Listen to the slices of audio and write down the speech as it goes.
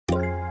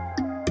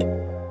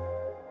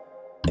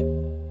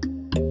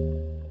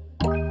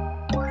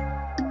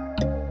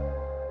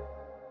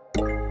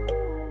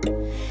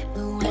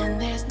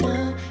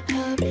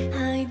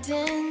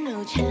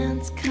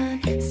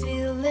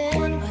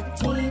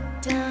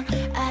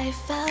I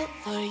felt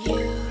for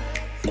you.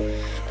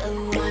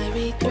 Oh, I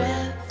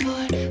regret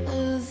for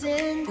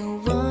losing the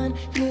one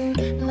who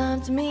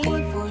loved me,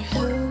 for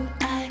who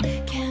I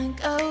can't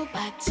go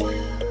back to.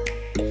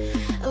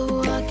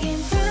 Walking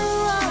through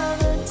all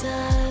the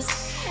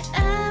dust,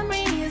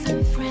 memories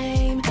and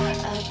frame, a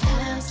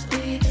past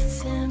we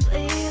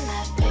simply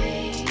let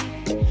fade.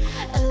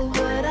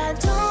 But I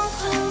don't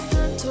close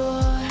the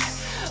door,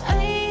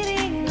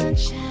 waiting a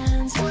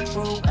chance for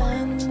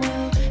when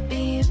we'll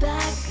be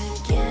back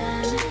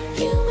again.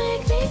 You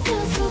make me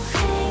feel so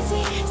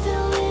crazy,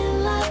 still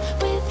in love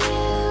with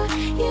you.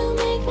 You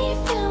make me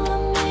feel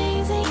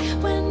amazing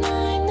when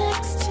I'm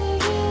next to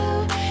you.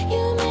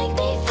 You make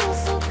me feel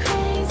so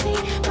crazy,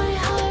 my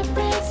heart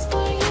breaks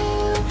for you.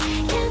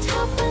 Can't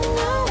help but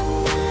know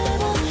that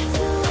I'm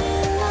still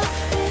in love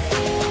with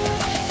you.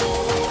 You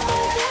make me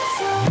feel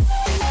so.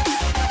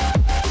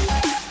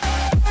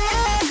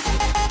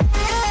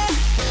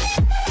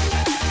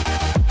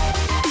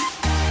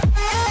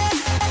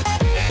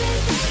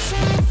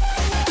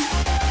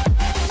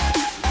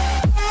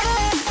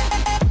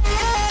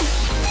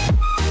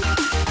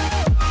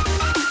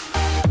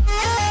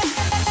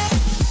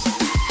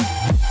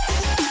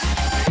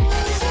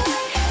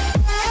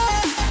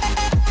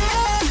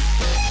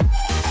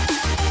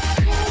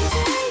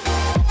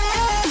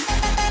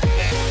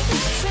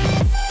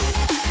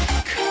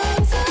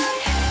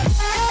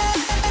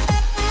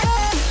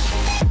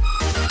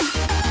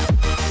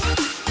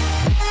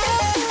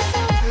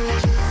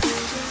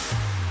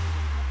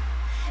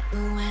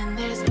 When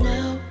there's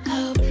no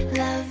hope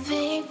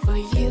loving for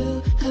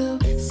you who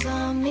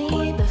saw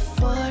me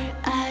before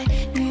I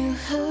knew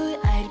who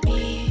I'd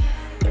be.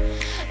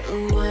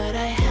 What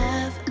I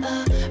have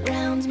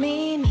around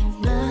me means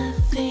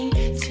nothing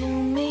to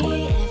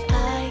me if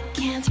I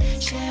can't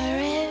share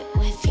it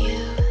with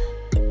you.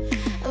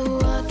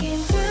 Walking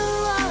through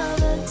all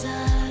the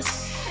dust,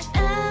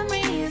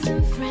 memories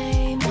and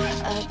frame,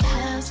 a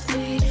past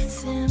we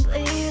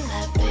simply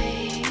let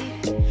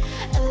fade.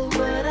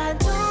 But I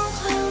don't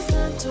close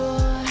the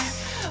door,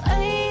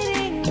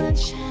 waiting the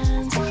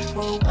chance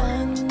for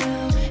when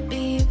we'll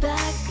be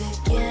back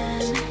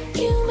again.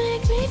 You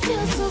make me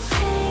feel so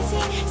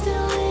crazy,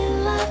 still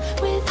in love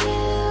with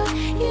you.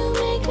 You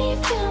make me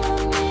feel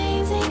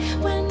amazing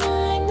when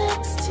I'm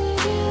next to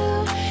you.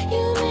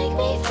 You make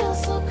me feel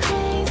so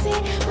crazy,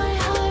 my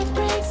heart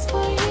breaks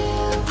for you.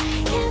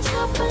 Can't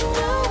help but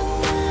know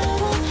that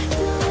I'm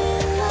still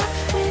in love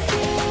with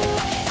you.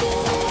 You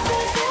make me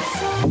feel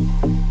so.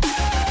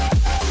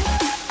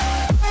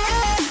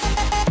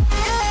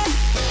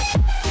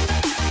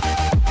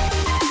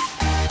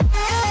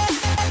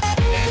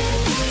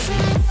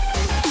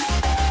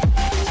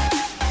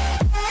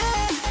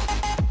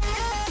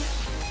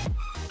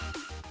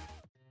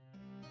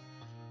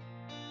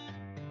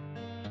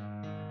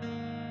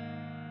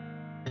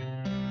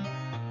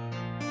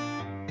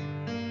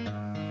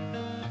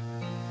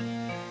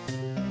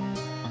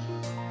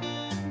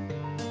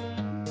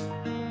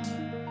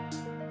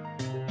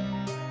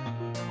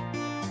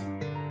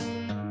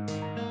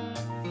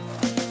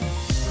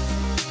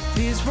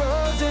 These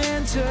roads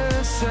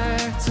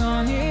intersect,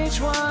 on each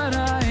one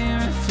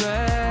I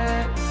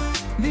reflect.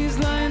 These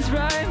lines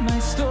write my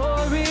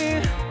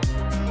story.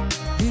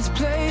 These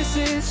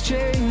places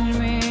change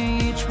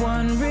me, each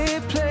one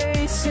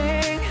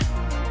replacing,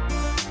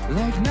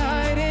 like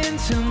night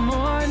into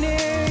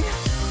morning.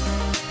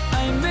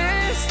 I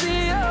miss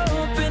the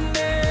open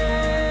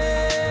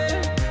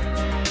air,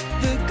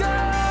 the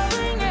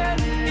going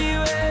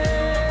anywhere,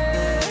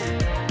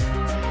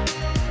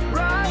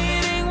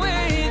 riding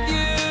with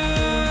you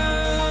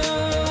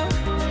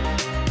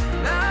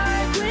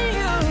like we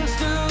used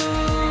to.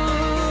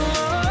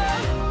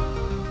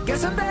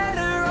 Guess I'm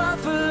better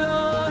off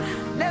alone,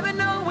 never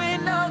know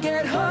when I'll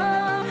get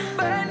home,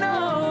 but I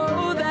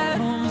know that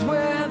home's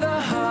where the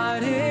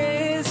heart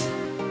is.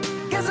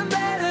 Guess I'm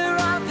better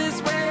off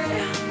this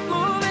way,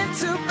 moving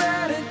to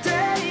better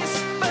days,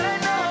 but I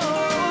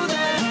know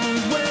that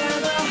home's where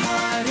the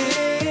heart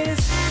is.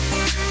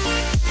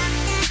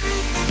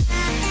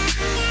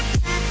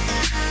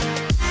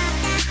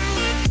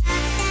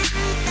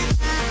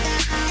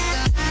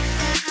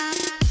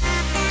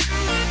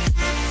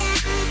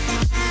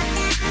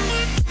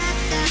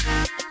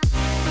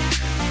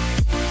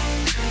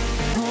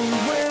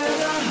 Home's where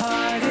the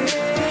heart is.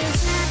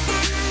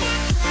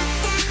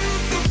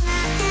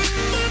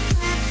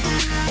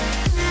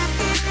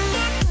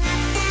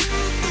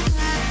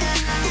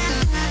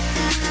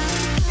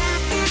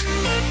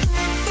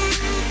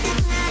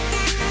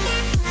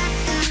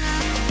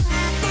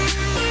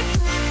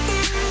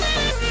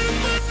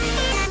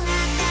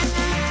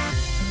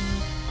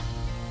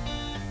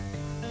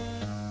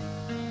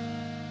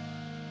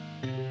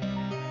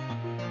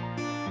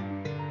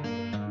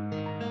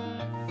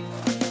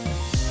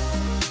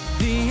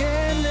 The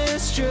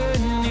endless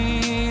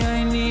journey,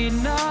 I need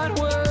not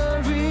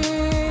worry.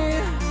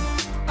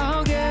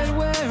 I'll get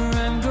where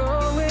I'm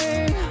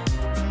going.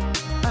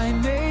 I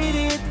made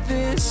it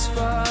this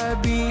far,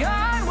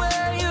 beyond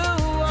where you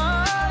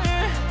are,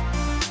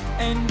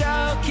 and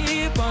I'll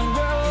keep on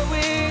growing.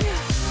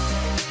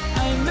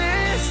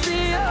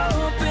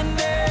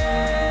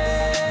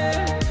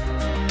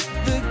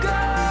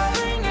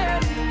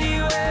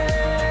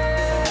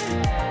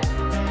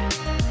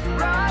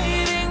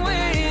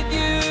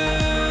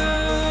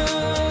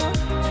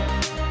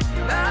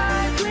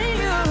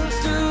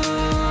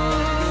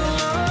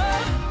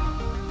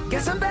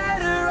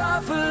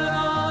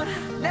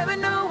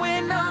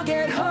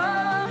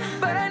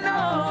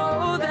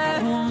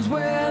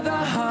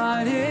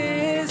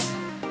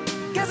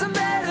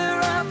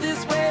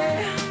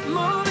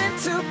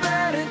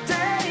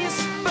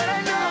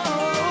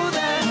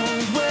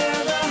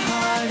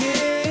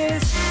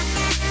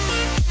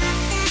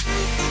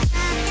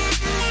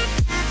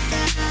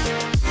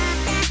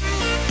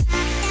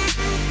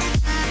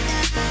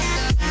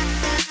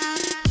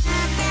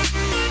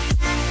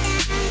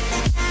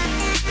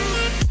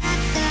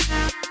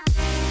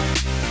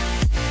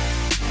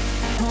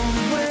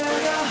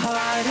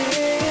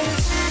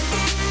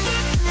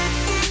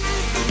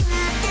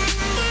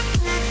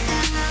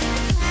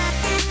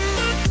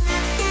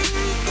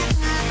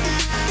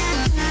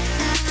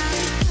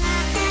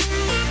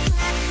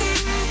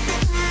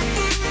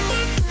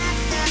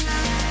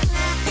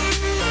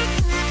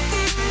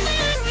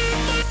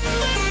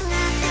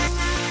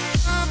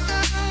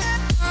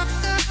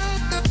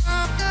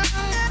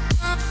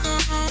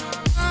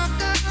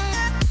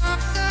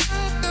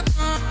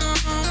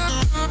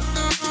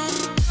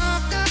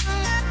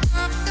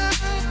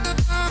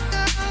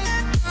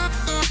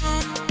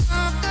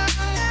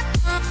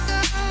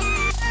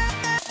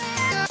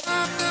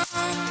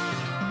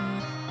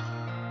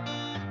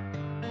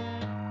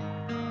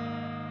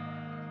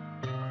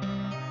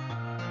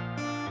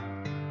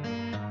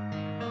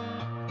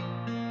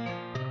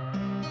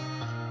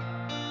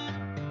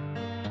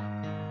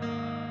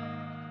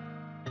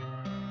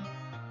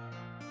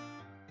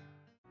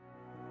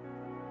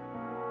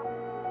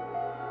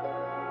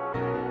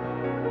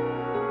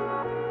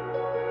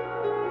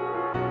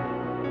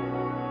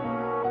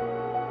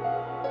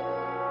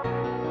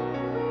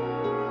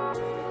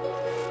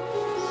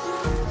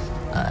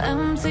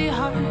 Empty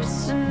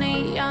hearts and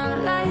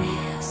neon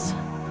lights,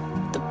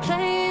 they're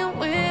playing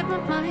with my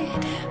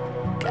mind.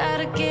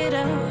 Gotta get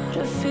out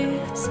of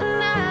here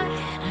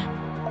tonight.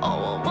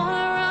 Oh, I want